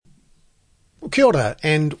Kia ora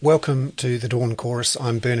and welcome to the Dawn Chorus.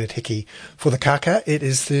 I'm Bernard Hickey for the Kaka. It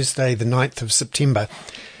is Thursday the 9th of September.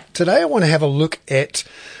 Today I want to have a look at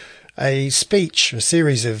a speech, a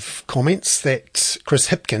series of comments that Chris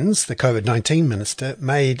Hipkins, the COVID-19 minister,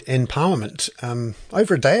 made in Parliament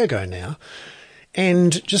over a day ago now,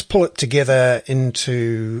 and just pull it together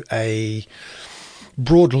into a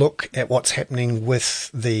broad look at what's happening with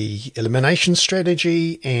the elimination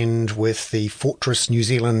strategy and with the Fortress New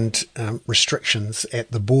Zealand restrictions at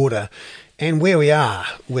the border and where we are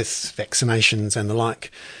with vaccinations and the like,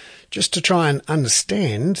 just to try and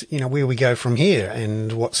understand, where we go from here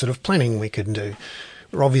and what sort of planning we can do.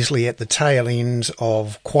 We're obviously at the tail end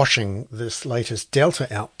of quashing this latest Delta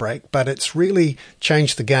outbreak, but it's really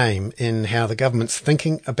changed the game in how the government's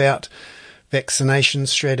thinking about vaccination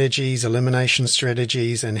strategies, elimination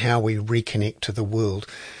strategies, and how we reconnect to the world.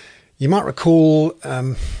 You might recall,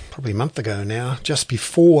 probably a month ago now, just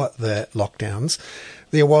before the lockdowns,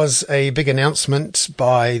 there was a big announcement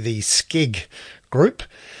by the SCEG group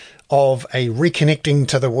of a reconnecting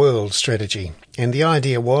to the world strategy. And the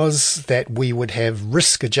idea was that we would have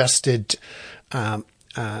risk-adjusted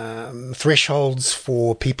thresholds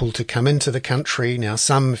for people to come into the country. Now,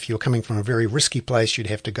 if you're coming from a very risky place, you'd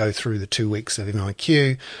have to go through the 2 weeks of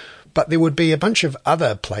MIQ, but there would be a bunch of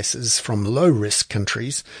other places from low-risk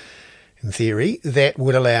countries, in theory, that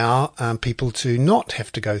would allow people to not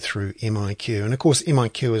have to go through MIQ. And of course,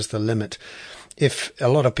 MIQ is the limit. If a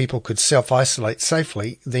lot of people could self-isolate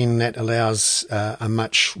safely, then that allows a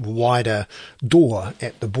much wider door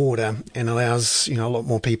at the border and allows, a lot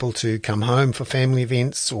more people to come home for family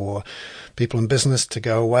events or people in business to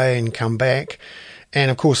go away and come back. And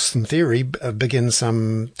of course, in theory, begin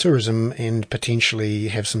some tourism and potentially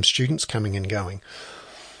have some students coming and going.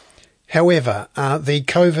 However, the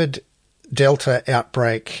COVID Delta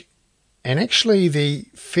outbreak and actually the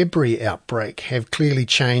February outbreak have clearly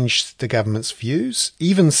changed the government's views,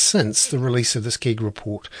 even since the release of the SCEG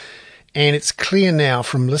report. And it's clear now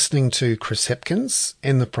from listening to Chris Hipkins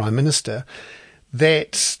and the Prime Minister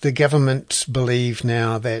that the government believe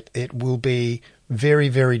now that it will be very,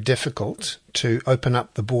 very difficult to open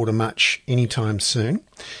up the border much anytime soon.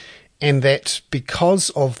 And that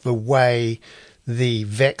because of the way the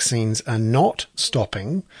vaccines are not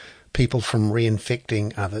stopping people from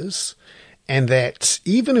reinfecting others, and that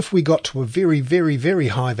even if we got to a very, very, very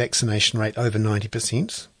high vaccination rate, over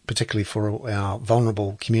 90%, particularly for our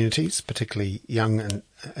vulnerable communities, particularly young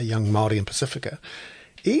Māori and Pasifika,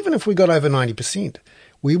 even if we got over 90%,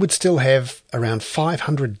 we would still have around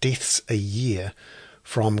 500 deaths a year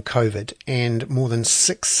from COVID and more than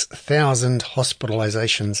 6,000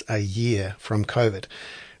 hospitalizations a year from COVID.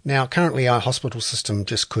 Now, currently our hospital system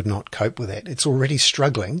just could not cope with that. It's already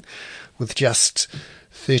struggling with just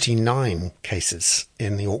 39 cases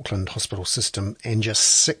in the Auckland hospital system and just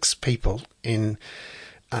 6 people in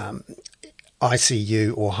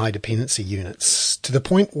ICU or high dependency units, to the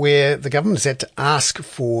point where the government has had to ask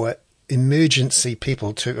for emergency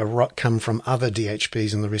people to come from other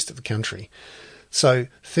DHBs in the rest of the country. So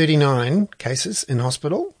 39 cases in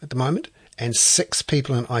hospital at the moment, and 6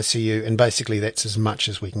 people in ICU, and basically that's as much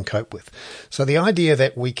as we can cope with. So the idea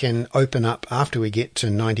that we can open up after we get to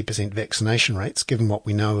 90% vaccination rates, given what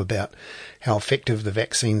we know about how effective the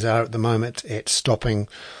vaccines are at the moment at stopping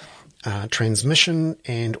transmission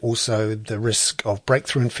and also the risk of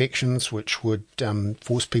breakthrough infections, which would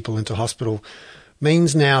force people into hospital,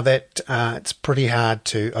 means now that it's pretty hard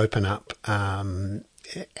to open up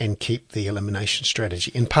and keep the elimination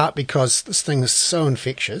strategy, in part because this thing is so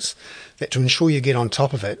infectious that to ensure you get on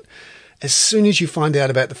top of it, as soon as you find out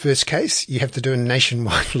about the first case, you have to do a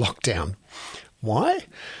nationwide lockdown. Why?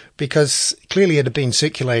 Because clearly it had been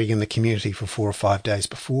circulating in the community for 4 or 5 days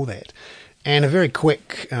before that. And a very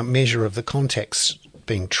quick measure of the contacts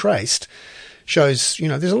being traced shows,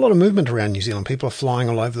 there's a lot of movement around New Zealand. People are flying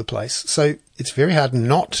all over the place. So it's very hard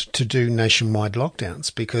not to do nationwide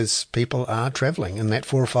lockdowns because people are travelling. And that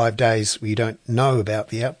 4 or 5 days where you don't know about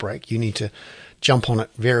the outbreak, you need to jump on it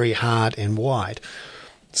very hard and wide.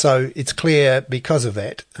 So it's clear because of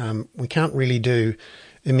that, we can't really do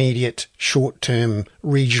immediate short-term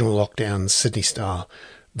regional lockdowns, Sydney style.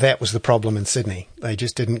 That was the problem in Sydney. They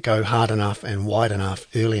just didn't go hard enough and wide enough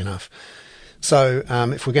early enough. So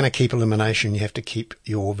if we're going to keep elimination, you have to keep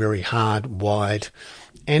your very hard, wide,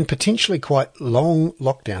 and potentially quite long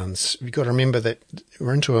lockdowns. You've got to remember that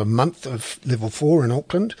we're into a month of level 4 in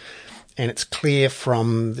Auckland, and it's clear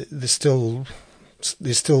from there's still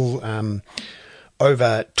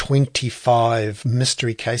over 25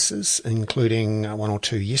 mystery cases, including 1 or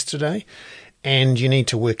 2 yesterday. And you need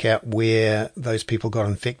to work out where those people got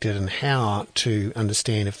infected and how to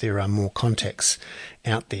understand if there are more contacts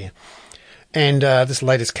out there. And this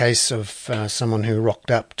latest case of someone who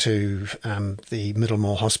rocked up to the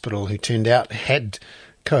Middlemore Hospital who turned out had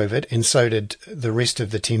COVID, and so did the rest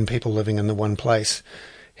of the 10 people living in the one place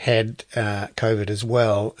had COVID as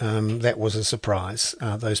well. That was a surprise.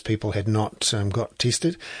 Those people had not got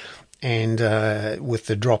tested. And with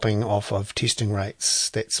the dropping off of testing rates,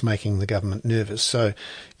 that's making the government nervous. So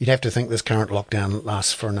you'd have to think this current lockdown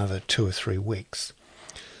lasts for another 2 or 3 weeks.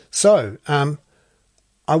 So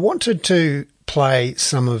I wanted to play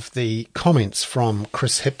some of the comments from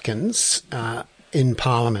Chris Hipkins in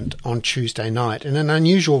Parliament on Tuesday night. In an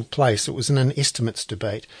unusual place, it was in an estimates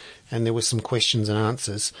debate, and there were some questions and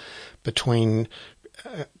answers between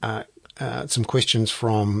some questions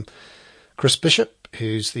from Chris Bishop,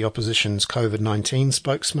 who's the opposition's COVID-19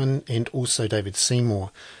 spokesman, and also David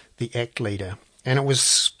Seymour, the ACT leader. And it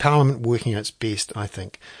was Parliament working at its best, I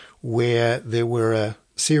think, where there were a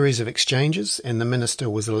series of exchanges and the minister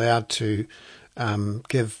was allowed to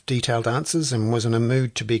give detailed answers and was in a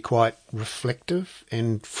mood to be quite reflective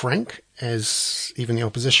and frank, as even the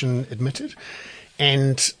opposition admitted.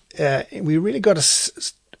 And we really got a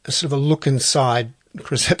sort of a look inside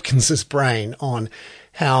Chris Hipkins's brain on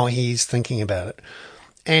how he's thinking about it.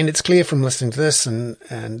 And it's clear from listening to this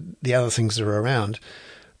and the other things that are around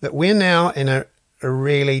that we're now in a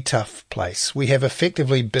really tough place. We have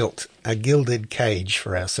effectively built a gilded cage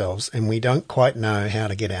for ourselves and we don't quite know how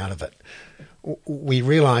to get out of it. We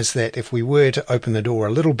realise that if we were to open the door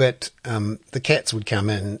a little bit, the cats would come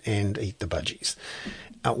in and eat the budgies.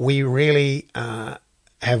 We really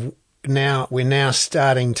we're now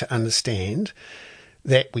starting to understand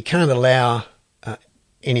that we can't allow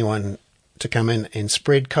anyone to come in and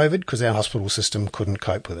spread COVID because our hospital system couldn't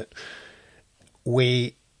cope with it.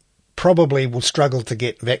 We probably will struggle to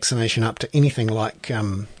get vaccination up to anything like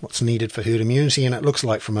what's needed for herd immunity, and it looks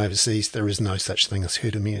like from overseas there is no such thing as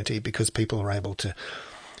herd immunity because people are able to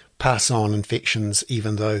pass on infections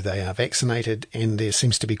even though they are vaccinated, and there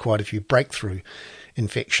seems to be quite a few breakthrough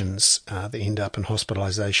infections that end up in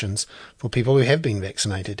hospitalisations for people who have been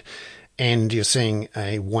vaccinated. And you're seeing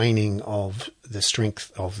a waning of the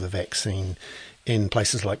strength of the vaccine in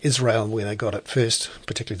places like Israel, where they got it first,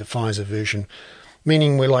 particularly the Pfizer version,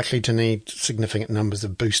 meaning we're likely to need significant numbers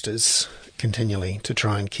of boosters continually to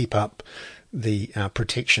try and keep up the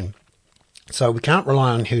protection. So we can't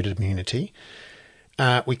rely on herd immunity.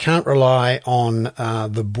 We can't rely on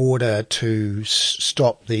the border to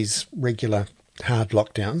stop these regular hard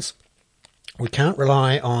lockdowns. We can't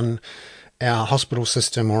rely on our hospital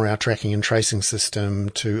system or our tracking and tracing system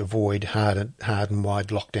to avoid hard and wide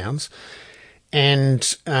lockdowns. And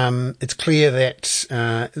it's clear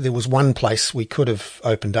that there was one place we could have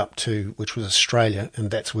opened up to, which was Australia, and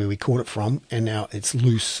that's where we caught it from. And now it's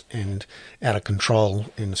loose and out of control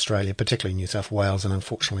in Australia, particularly New South Wales, and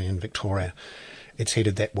unfortunately in Victoria. It's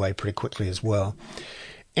headed that way pretty quickly as well.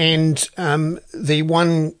 And the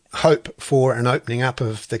one hope for an opening up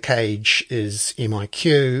of the cage is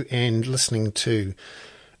MIQ, and listening to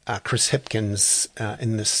Chris Hipkins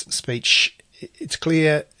in this speech, it's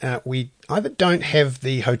clear we either don't have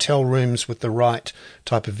the hotel rooms with the right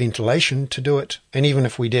type of ventilation to do it, and even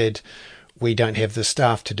if we did, we don't have the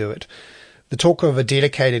staff to do it. The talk of a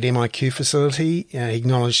dedicated MIQ facility, he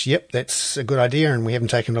acknowledged, yep, that's a good idea and we haven't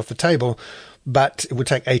taken it off the table, but it would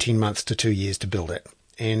take 18 months to 2 years to build it.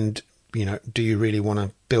 And, you know, do you really want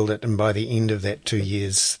to build it and by the end of that 2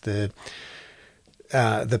 years the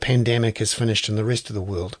pandemic is finished in the rest of the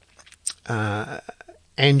world?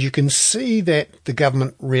 And you can see that the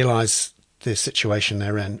government realise the situation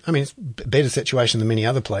they're in. I mean, it's a better situation than many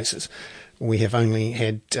other places. We have only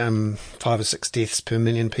had 5 or 6 deaths per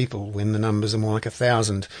million people when the numbers are more like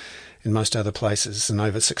 1,000 in most other places and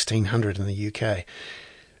over 1,600 in the UK.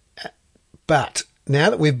 But now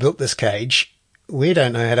that we've built this cage, we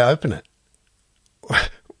don't know how to open it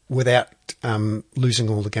without losing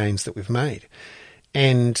all the gains that we've made.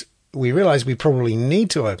 And we realise we probably need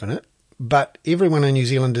to open it, but everyone in New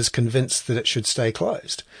Zealand is convinced that it should stay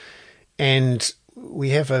closed. And we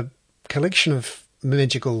have a collection of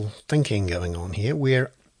magical thinking going on here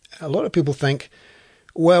where a lot of people think,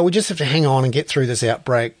 well, we just have to hang on and get through this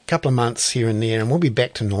outbreak, a couple of months here and there, and we'll be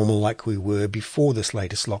back to normal like we were before this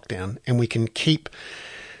latest lockdown. And we can keep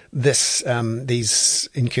these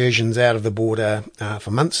incursions out of the border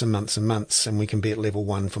for months and months and months, and we can be at level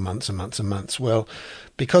 1 for months and months and months. Well,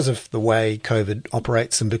 because of the way COVID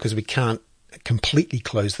operates and because we can't completely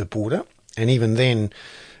close the border, and even then,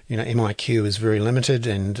 you know, MIQ is very limited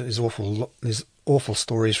and there's awful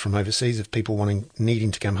stories from overseas of people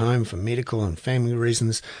needing to come home for medical and family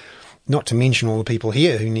reasons, not to mention all the people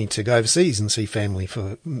here who need to go overseas and see family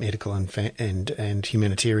for medical and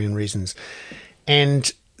humanitarian reasons.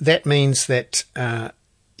 And that means that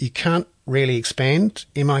you can't really expand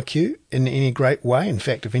MIQ in any great way. In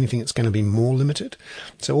fact, if anything, it's going to be more limited.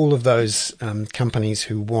 So all of those companies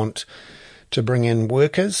who want to bring in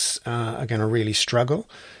workers are going to really struggle.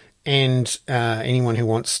 And anyone who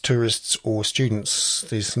wants tourists or students,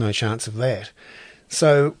 there's no chance of that.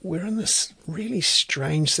 So we're in this really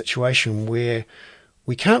strange situation where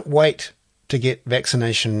we can't wait to get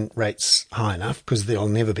vaccination rates high enough, because they'll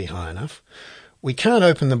never be high enough. We can't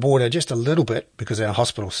open the border just a little bit because our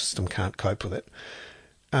hospital system can't cope with it.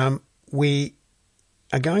 We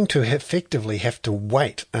are going to effectively have to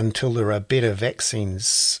wait until there are better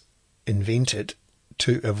vaccines invented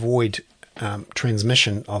to avoid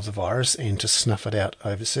transmission of the virus and to snuff it out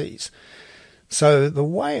overseas. So the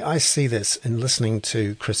way I see this in listening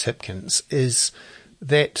to Chris Hipkins is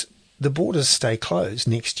that the borders stay closed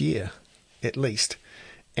next year, at least,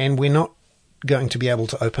 and we're not going to be able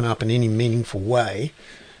to open up in any meaningful way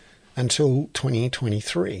until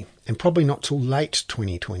 2023, and probably not till late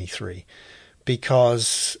 2023,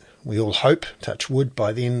 because we all hope, touch wood,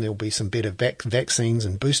 by then there'll be some better vaccines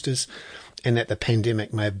and boosters, and that the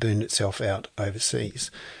pandemic may have burned itself out overseas.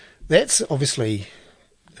 That's obviously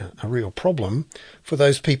a real problem for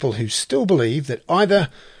those people who still believe that either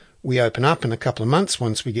we open up in a couple of months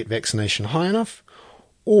once we get vaccination high enough,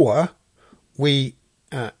 or we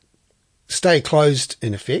stay closed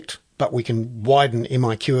in effect, but we can widen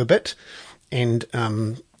MIQ a bit and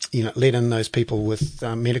let in those people with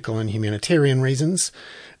medical and humanitarian reasons.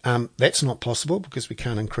 That's not possible because we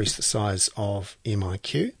can't increase the size of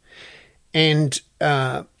MIQ. And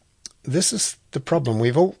this is the problem.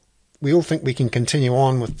 We all think we can continue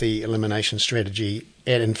on with the elimination strategy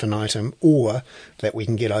ad infinitum, or that we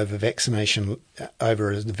can get over the vaccination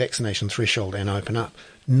threshold and open up.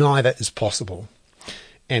 Neither is possible.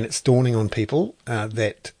 And it's dawning on people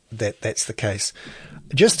that that's the case.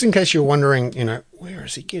 Just in case you're wondering, where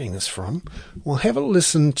is he getting this from? Well, have a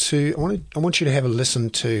listen to. I want you to have a listen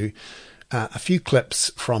to a few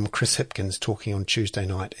clips from Chris Hipkins talking on Tuesday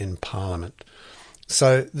night in Parliament.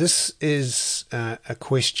 So this is a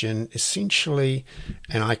question essentially,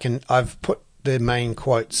 and I've put the main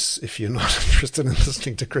quotes. If you're not interested in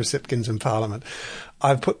listening to Chris Hipkins in Parliament,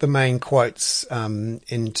 I've put the main quotes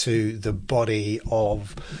into the body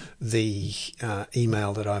of the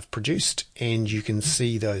email that I've produced, and you can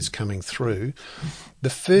see those coming through. The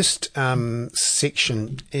first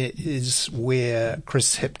section is where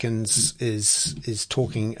Chris Hipkins is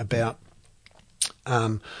talking about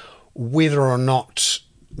whether or not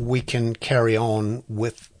we can carry on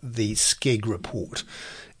with the SCEG report,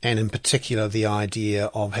 and in particular the idea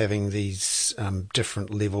of having these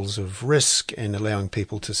different levels of risk and allowing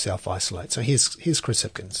people to self-isolate. So here's Chris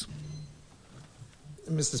Hipkins.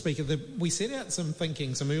 Mr. Speaker, we set out some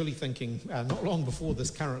early thinking, not long before this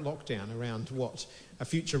current lockdown, around what a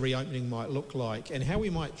future reopening might look like and how we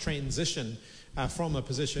might transition from a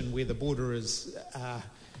position where the border is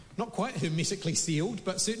not quite hermetically sealed,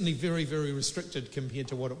 but certainly very, very restricted compared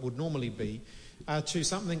to what it would normally be, to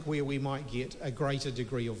something where we might get a greater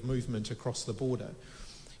degree of movement across the border.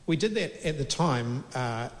 We did that at the time,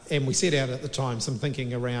 and we set out at the time some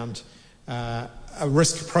thinking around a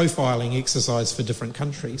risk profiling exercise for different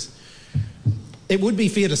countries. It would be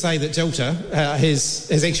fair to say that Delta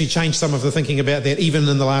has actually changed some of the thinking about that even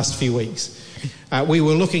in the last few weeks. We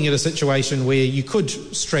were looking at a situation where you could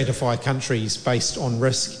stratify countries based on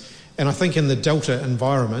risk, and I think in the Delta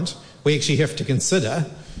environment we actually have to consider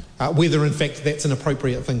whether in fact that's an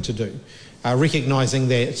appropriate thing to do, recognising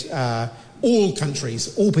that all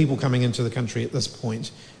countries, all people coming into the country at this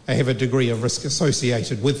point have a degree of risk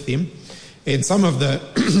associated with them, and some of the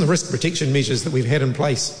risk protection measures that we've had in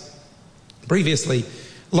place previously,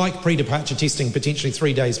 like pre-departure testing potentially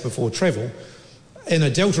 3 days before travel, in a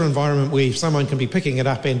Delta environment where someone can be picking it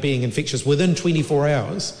up and being infectious within 24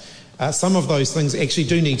 hours, some of those things actually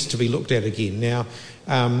do need to be looked at again. Now,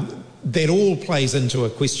 that all plays into a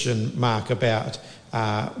question mark about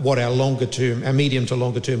what our medium to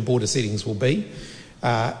longer term border settings will be.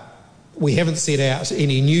 We haven't set out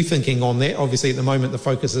any new thinking on that. Obviously, at the moment, the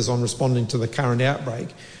focus is on responding to the current outbreak.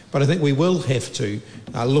 But I think we will have to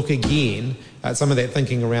look again at some of that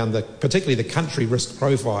thinking around particularly the country risk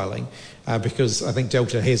profiling, because I think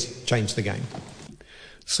Delta has changed the game.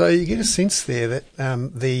 So you get a sense there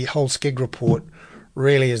that the whole SCEG report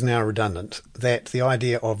really is now redundant, that the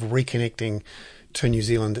idea of reconnecting to New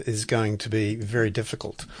Zealand is going to be very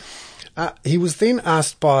difficult. He was then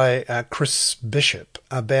asked by Chris Bishop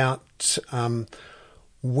about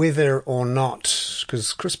whether or not,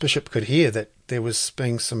 because Chris Bishop could hear that there was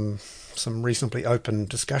being some reasonably open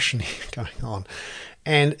discussion going on,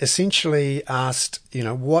 and essentially asked,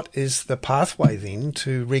 what is the pathway then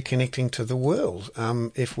to reconnecting to the world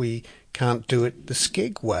if we can't do it the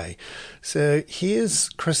Skeg way? So here's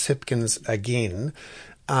Chris Hipkins again,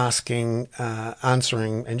 answering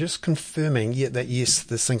and just confirming that yes,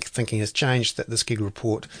 the thinking has changed, that the Skeg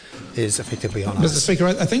report is effectively on us. Mr. Speaker,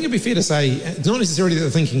 I think it'd be fair to say it's not necessarily that the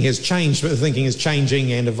thinking has changed, but the thinking is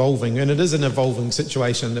changing and evolving, and it is an evolving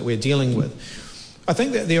situation that we're dealing with. I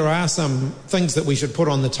think that there are some things that we should put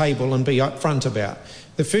on the table and be upfront about.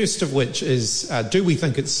 The first of which is, do we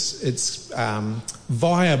think it's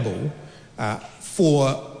viable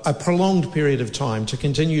for a prolonged period of time to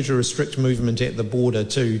continue to restrict movement at the border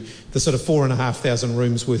to the sort of 4,500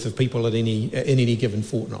 rooms worth of people in any given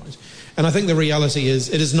fortnight? And I think the reality is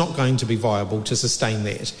it is not going to be viable to sustain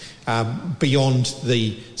that beyond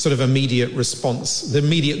the sort of immediate response, the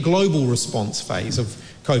immediate global response phase of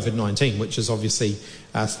COVID-19, which is obviously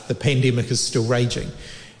the pandemic is still raging.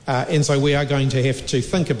 And so we are going to have to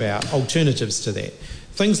think about alternatives to that.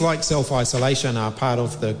 Things like self-isolation are part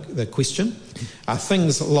of the question.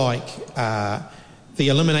 Things like the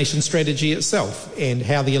elimination strategy itself and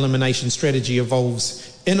how the elimination strategy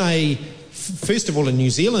evolves first of all, in New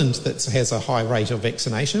Zealand that has a high rate of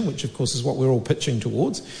vaccination, which of course is what we're all pitching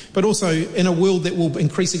towards, but also in a world that will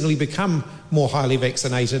increasingly become more highly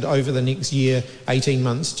vaccinated over the next year, 18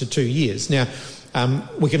 months to 2 years. Now,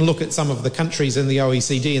 we can look at some of the countries in the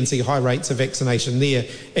OECD and see high rates of vaccination there.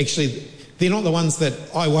 Actually, they're not the ones that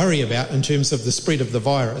I worry about in terms of the spread of the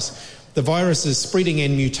virus. The virus is spreading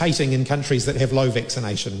and mutating in countries that have low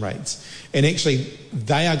vaccination rates. And actually,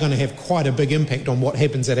 they are going to have quite a big impact on what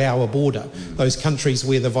happens at our border, those countries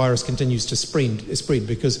where the virus continues to spread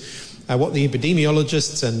because what the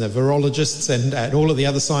epidemiologists and the virologists and all of the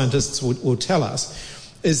other scientists will tell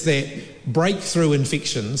us is that breakthrough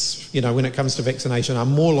infections, when it comes to vaccination, are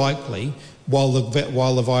more likely while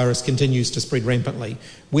the virus continues to spread rampantly.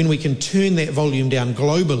 When we can turn that volume down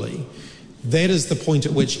globally, that is the point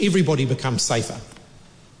at which everybody becomes safer.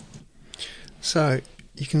 So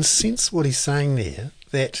you can sense what he's saying there,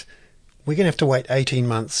 that we're going to have to wait 18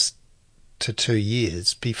 months to 2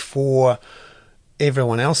 years before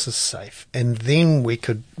everyone else is safe, and then we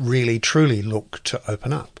could really truly look to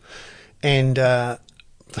open up. And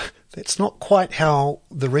that's not quite how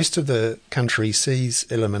the rest of the country sees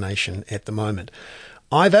elimination at the moment.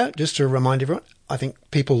 Either, just to remind everyone, I think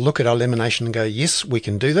people look at elimination and go, yes, we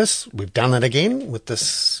can do this. We've done it again with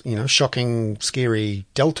this, shocking, scary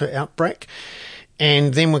Delta outbreak.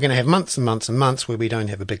 And then we're going to have months and months and months where we don't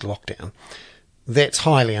have a big lockdown. That's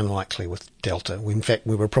highly unlikely with Delta. In fact,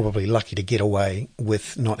 we were probably lucky to get away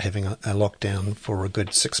with not having a lockdown for a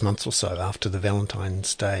good 6 months or so after the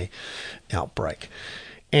Valentine's Day outbreak.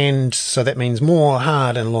 And so that means more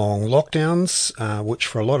hard and long lockdowns, which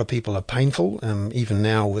for a lot of people are painful. Even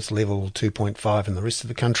now with level 2.5 in the rest of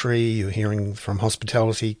the country, you're hearing from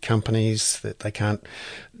hospitality companies that they can't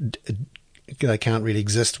really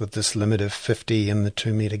exist with this limit of 50 and the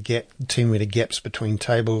 2 metre gaps between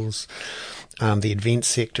tables. The event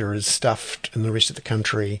sector is stuffed in the rest of the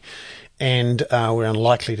country. And we're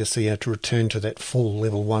unlikely to see to return to that full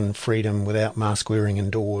level 1 freedom without mask wearing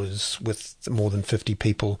indoors, with more than 50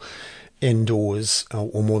 people indoors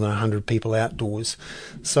or more than 100 people outdoors.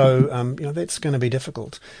 So, that's going to be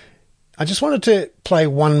difficult. I just wanted to play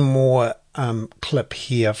one more clip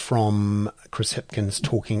here from Chris Hipkins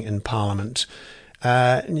talking in Parliament.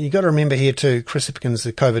 You've got to remember here too, Chris Hipkins,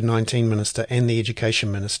 the COVID-19 Minister and the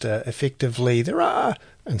Education Minister, effectively there are,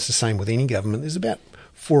 and it's the same with any government, there's about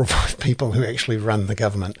 4 or 5 people who actually run the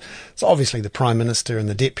government. So obviously the Prime Minister and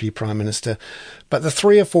the Deputy Prime Minister, but the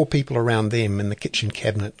 3 or 4 people around them in the kitchen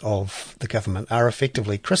cabinet of the government are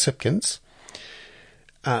effectively Chris Hipkins,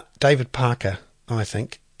 David Parker, I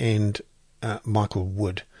think, and Michael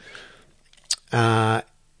Wood. You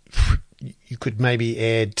could maybe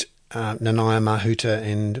add Nanaia Mahuta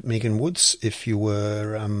and Megan Woods if you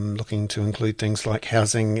were looking to include things like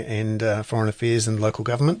housing and foreign affairs and local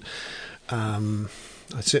government.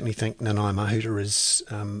 I certainly think Nanaia Mahuta is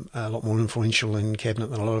a lot more influential in cabinet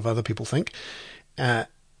than a lot of other people think, and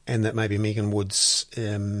that maybe Megan Woods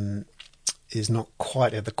is not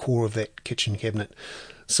quite at the core of that kitchen cabinet.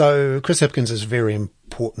 So Chris Hipkins is very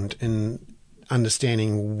important in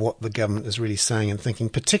understanding what the government is really saying and thinking,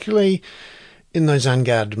 particularly in those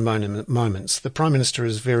unguarded moments. The Prime Minister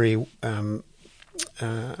is very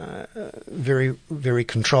very, very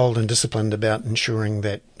controlled and disciplined about ensuring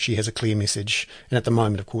that she has a clear message. And at the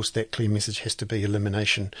moment, of course, that clear message has to be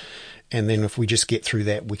elimination. And then if we just get through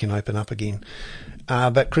that, we can open up again.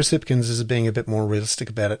 But Chris Hipkins is being a bit more realistic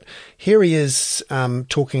about it. Here he is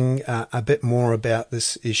talking a bit more about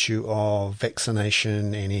this issue of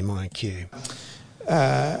vaccination and MIQ.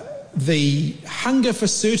 The hunger for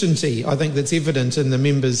certainty, I think, that's evident in the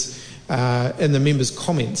members'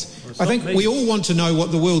 comments. I think we all want to know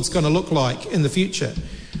what the world's going to look like in the future.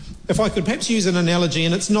 If I could perhaps use an analogy,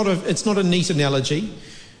 and it's not a neat analogy,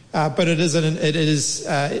 but it is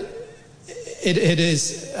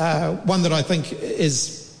one that I think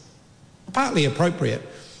is partly appropriate.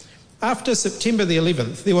 After September the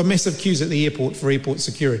 11th, there were massive queues at the airport for airport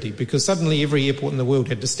security because suddenly every airport in the world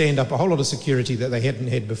had to stand up a whole lot of security that they hadn't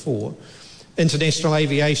had before. International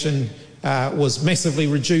aviation was massively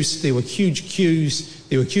reduced. There were huge queues.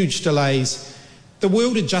 There were huge delays. The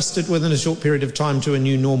world adjusted within a short period of time to a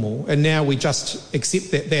new normal, and now we just accept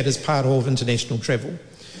that as part of international travel.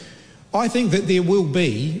 I think that there will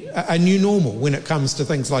be a new normal when it comes to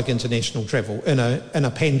things like international travel in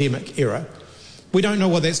a pandemic era. We don't know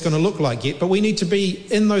what that's going to look like yet, but we need to be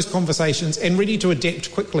in those conversations and ready to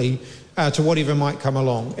adapt quickly to whatever might come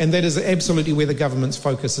along. And that is absolutely where the government's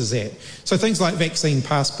focus is at. So things like vaccine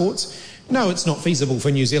passports. No, it's not feasible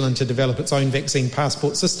for New Zealand to develop its own vaccine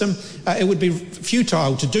passport system. It would be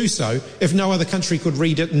futile to do so if no other country could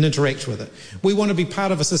read it and interact with it. We want to be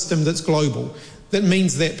part of a system that's global. That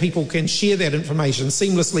means that people can share that information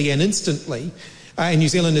seamlessly and instantly, and New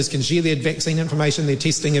Zealanders can share their vaccine information, their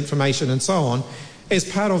testing information and so on, as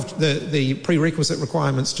part of the prerequisite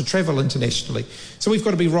requirements to travel internationally. So we've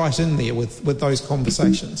got to be right in there with those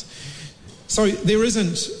conversations. So there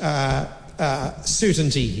isn't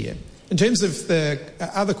certainty here. In terms of the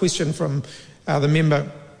other question from the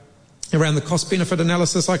member around the cost-benefit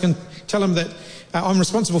analysis, I can tell him that I'm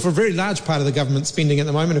responsible for a very large part of the government spending at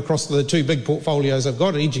the moment across the two big portfolios I've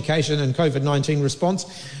got, education and COVID-19 response.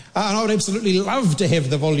 And I would absolutely love to have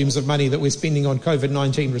the volumes of money that we're spending on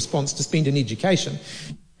COVID-19 response to spend in education.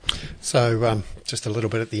 So just a little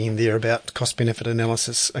bit at the end there about cost-benefit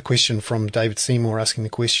analysis. A question from David Seymour asking the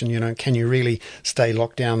question, can you really stay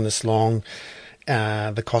locked down this long?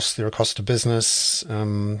 There are costs to business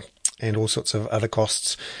and all sorts of other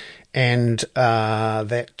costs. And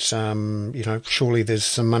surely there's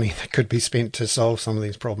some money that could be spent to solve some of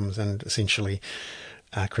these problems. And essentially,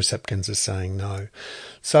 Chris Hipkins is saying no.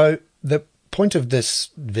 So the point of this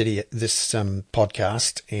video, this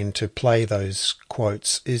podcast, and to play those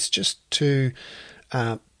quotes is just to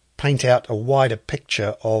paint out a wider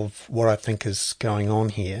picture of what I think is going on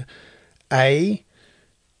here. A,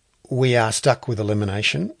 we are stuck with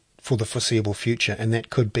elimination for the foreseeable future, and that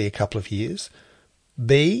could be a couple of years.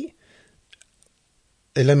 B,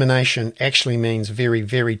 elimination actually means very,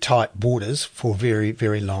 very tight borders for very,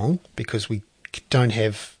 very long because we don't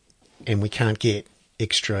have and we can't get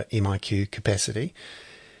extra MIQ capacity.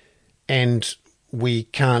 And we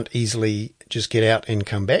can't easily just get out and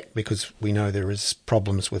come back because we know there is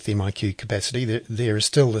problems with MIQ capacity. There is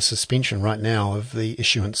still the suspension right now of the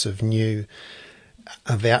issuance of new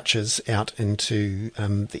vouchers out into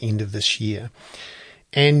the end of this year.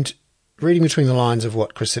 And reading between the lines of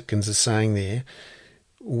what Chris Hipkins is saying there,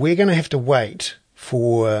 we're going to have to wait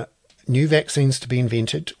for new vaccines to be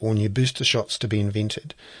invented or new booster shots to be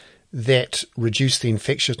invented that reduce the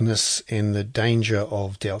infectiousness and the danger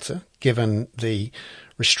of Delta, given the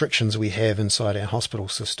restrictions we have inside our hospital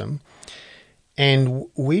system. And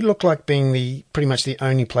we look like being pretty much the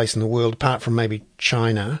only place in the world, apart from maybe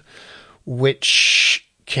China, which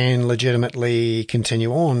can legitimately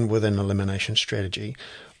continue on with an elimination strategy.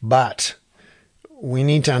 But we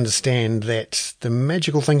need to understand that the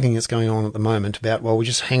magical thinking that's going on at the moment about, well, we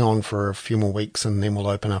just hang on for a few more weeks and then we'll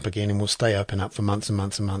open up again and we'll stay open up for months and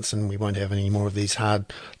months and months and we won't have any more of these hard,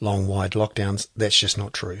 long, wide lockdowns. That's just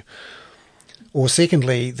not true. Or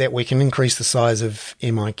secondly, that we can increase the size of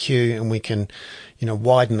MIQ and we can,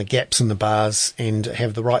 widen the gaps in the bars and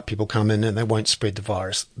have the right people come in and they won't spread the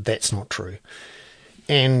virus. That's not true.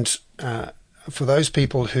 And for those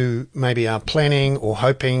people who maybe are planning or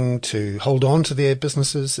hoping to hold on to their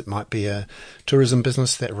businesses, it might be a tourism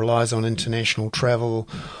business that relies on international travel,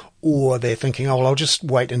 or they're thinking, oh, well, I'll just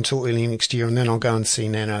wait until early next year and then I'll go and see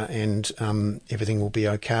Nana and everything will be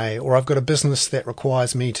okay. Or I've got a business that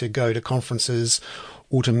requires me to go to conferences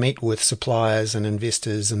or to meet with suppliers and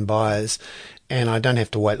investors and buyers, and I don't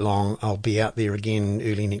have to wait long. I'll be out there again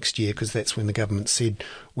early next year because that's when the government said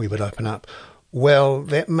we would open up. Well,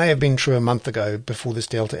 that may have been true a month ago before this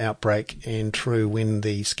Delta outbreak and true when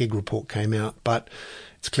the SCIG report came out, but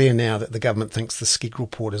It's clear now that the government thinks the skeg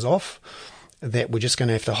report is off, that we're just going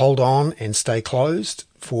to have to hold on and stay closed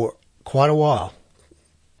for quite a while,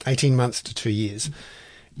 18 months to 2 years.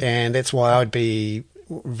 And that's why I'd be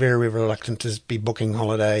very reluctant to be booking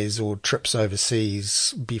holidays or trips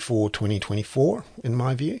overseas before 2024, in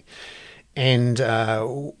my view. And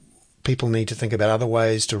people need to think about other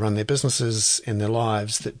ways to run their businesses and their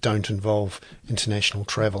lives that don't involve international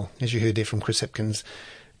travel. As you heard there from Chris Hipkins,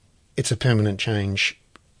 it's a permanent change,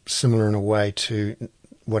 similar in a way to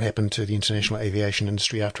what happened to the international aviation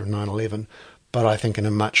industry after 9/11, but I think in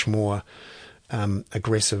a much more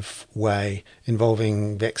aggressive way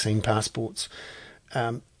involving vaccine passports.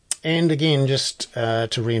 And again, just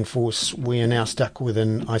to reinforce, we are now stuck with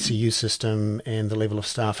an ICU system and the level of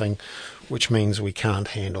staffing, which means we can't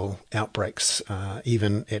handle outbreaks,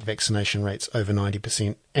 even at vaccination rates over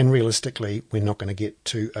 90%. And realistically, we're not going to get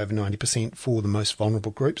to over 90% for the most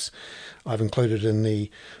vulnerable groups. I've included in the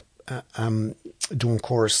Dawn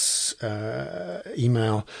Chorus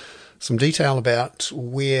email some detail about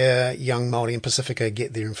where young Māori and Pasifika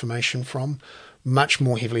get their information from. Much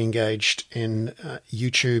more heavily engaged in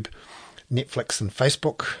YouTube, Netflix and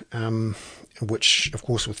Facebook, which, of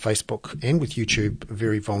course, with Facebook and with YouTube, are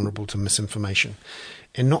very vulnerable to misinformation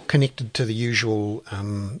and not connected to the usual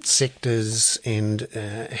sectors and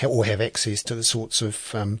or have access to the sorts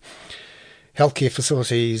of healthcare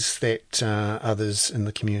facilities that others in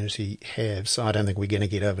the community have. So I don't think we're going to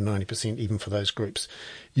get over 90% even for those groups.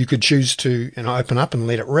 You could choose to open up and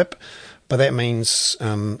let it rip, but that means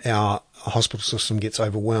our hospital system gets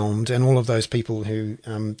overwhelmed, and all of those people who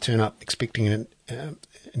turn up expecting an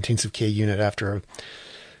intensive care unit after a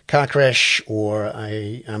car crash or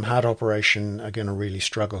a heart operation are going to really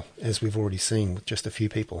struggle, as we've already seen with just a few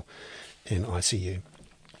people in ICU.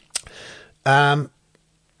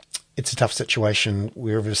 It's a tough situation.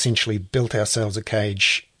 We've essentially built ourselves a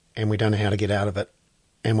cage and we don't know how to get out of it,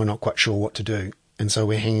 and we're not quite sure what to do. And so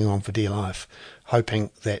we're hanging on for dear life,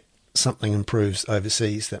 hoping that something improves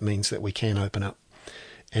overseas that means that we can open up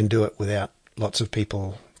and do it without lots of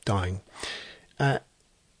people dying.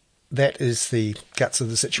 That is the guts of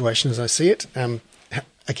the situation as I see it.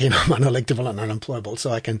 Again, I'm unelectable and unemployable,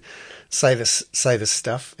 so I can say this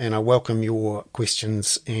stuff, and I welcome your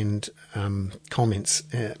questions and comments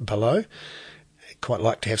below. I'd quite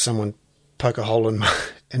like to have someone poke a hole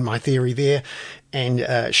in my theory there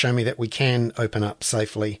and show me that we can open up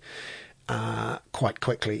safely quite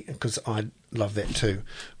quickly, because I'd love that too.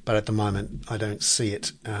 But at the moment, I don't see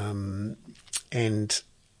it. And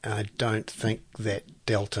I don't think that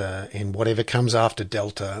Delta and whatever comes after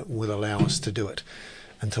Delta will allow us to do it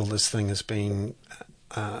until this thing has been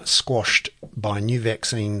squashed by new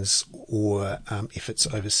vaccines or efforts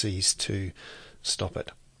overseas to stop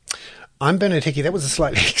it. I'm Bernard Hickey. That was a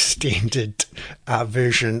slightly extended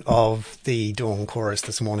version of the Dawn Chorus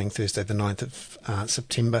this morning, Thursday the 9th of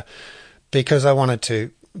September, because I wanted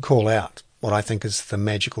to call out what I think is the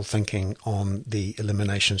magical thinking on the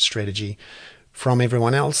elimination strategy from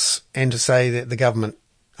everyone else, and to say that the government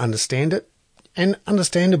understand it, and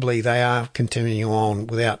understandably they are continuing on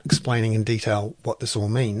without explaining in detail what this all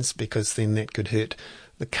means, because then that could hurt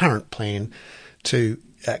the current plan to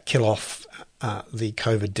kill off the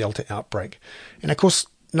COVID Delta outbreak. And of course,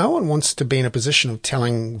 no one wants to be in a position of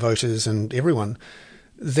telling voters and everyone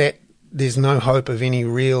that there's no hope of any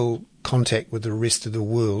real contact with the rest of the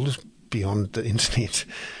world beyond the internet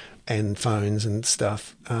and phones and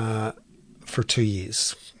stuff for 2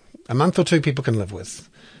 years. A month or two people can live with.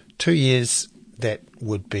 2 years, that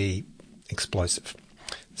would be explosive.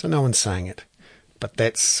 So no one's saying it, but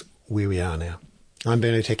that's where we are now. I'm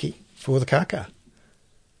Bernard Hickey for the Kaka.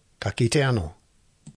 Ka kite anō.